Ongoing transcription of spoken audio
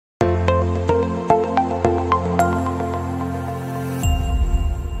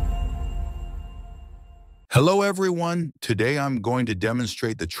Hello everyone, today I'm going to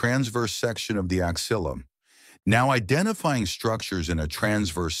demonstrate the transverse section of the axilla. Now identifying structures in a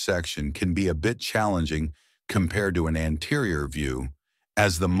transverse section can be a bit challenging compared to an anterior view,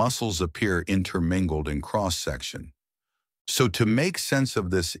 as the muscles appear intermingled in cross-section. So to make sense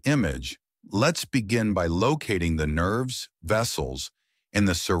of this image, let's begin by locating the nerves, vessels, and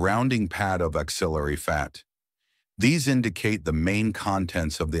the surrounding pad of axillary fat. These indicate the main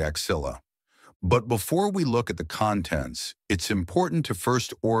contents of the axilla. But before we look at the contents, it's important to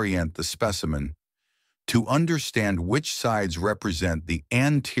first orient the specimen to understand which sides represent the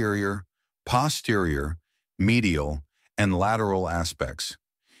anterior, posterior, medial, and lateral aspects.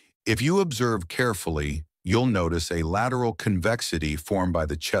 If you observe carefully, you'll notice a lateral convexity formed by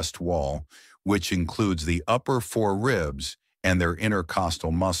the chest wall, which includes the upper four ribs and their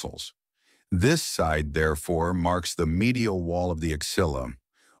intercostal muscles. This side, therefore, marks the medial wall of the axilla.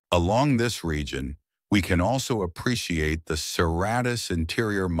 Along this region, we can also appreciate the serratus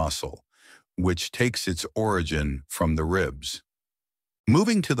anterior muscle, which takes its origin from the ribs.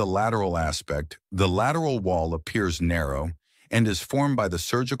 Moving to the lateral aspect, the lateral wall appears narrow and is formed by the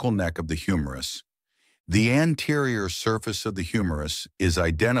surgical neck of the humerus. The anterior surface of the humerus is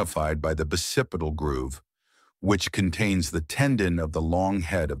identified by the bicipital groove, which contains the tendon of the long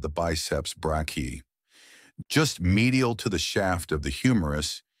head of the biceps brachii. Just medial to the shaft of the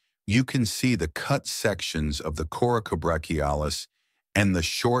humerus, you can see the cut sections of the coracobrachialis and the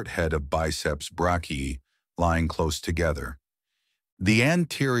short head of biceps brachii lying close together. The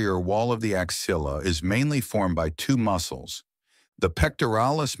anterior wall of the axilla is mainly formed by two muscles, the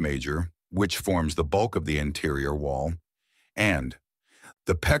pectoralis major, which forms the bulk of the anterior wall, and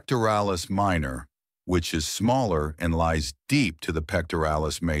the pectoralis minor, which is smaller and lies deep to the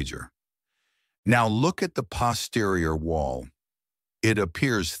pectoralis major. Now look at the posterior wall. It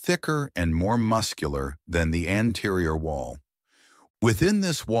appears thicker and more muscular than the anterior wall. Within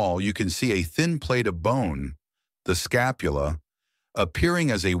this wall, you can see a thin plate of bone, the scapula, appearing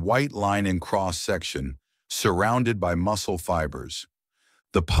as a white line in cross-section, surrounded by muscle fibers.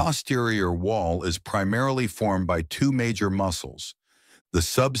 The posterior wall is primarily formed by two major muscles, the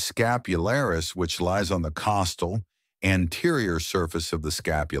subscapularis, which lies on the costal, anterior surface of the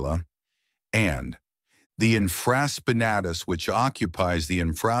scapula, and the infraspinatus, which occupies the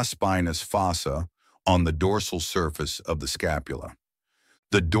infraspinous fossa on the dorsal surface of the scapula.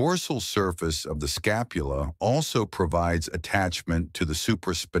 The dorsal surface of the scapula also provides attachment to the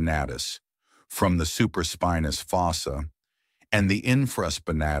supraspinatus from the supraspinous fossa and the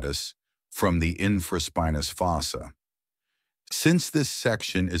infraspinatus from the infraspinous fossa. Since this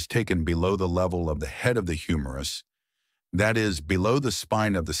section is taken below the level of the head of the humerus, that is, below the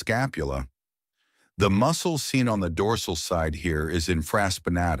spine of the scapula, the muscle seen on the dorsal side here is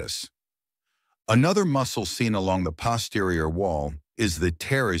infraspinatus. Another muscle seen along the posterior wall is the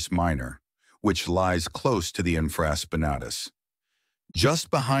teres minor, which lies close to the infraspinatus.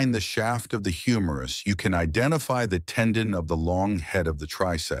 Just behind the shaft of the humerus, you can identify the tendon of the long head of the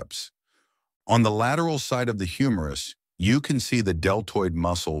triceps. On the lateral side of the humerus, you can see the deltoid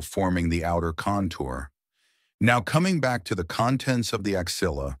muscle forming the outer contour. Now coming back to the contents of the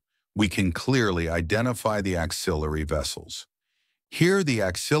axilla, we can clearly identify the axillary vessels. Here, the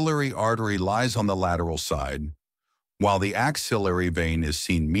axillary artery lies on the lateral side, while the axillary vein is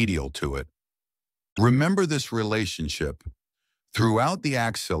seen medial to it. Remember this relationship. Throughout the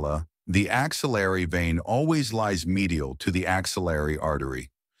axilla, the axillary vein always lies medial to the axillary artery.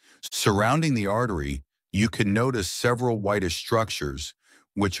 Surrounding the artery, you can notice several whitish structures,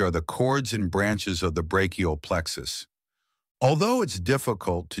 which are the cords and branches of the brachial plexus. Although it's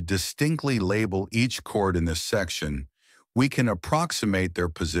difficult to distinctly label each cord in this section, we can approximate their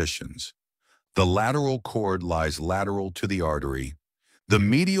positions. The lateral cord lies lateral to the artery, the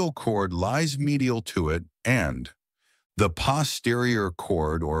medial cord lies medial to it, and the posterior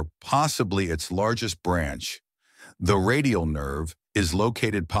cord, or possibly its largest branch, the radial nerve, is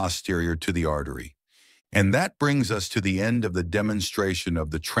located posterior to the artery. And that brings us to the end of the demonstration of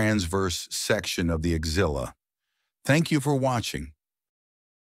the transverse section of the axilla. Thank you for watching.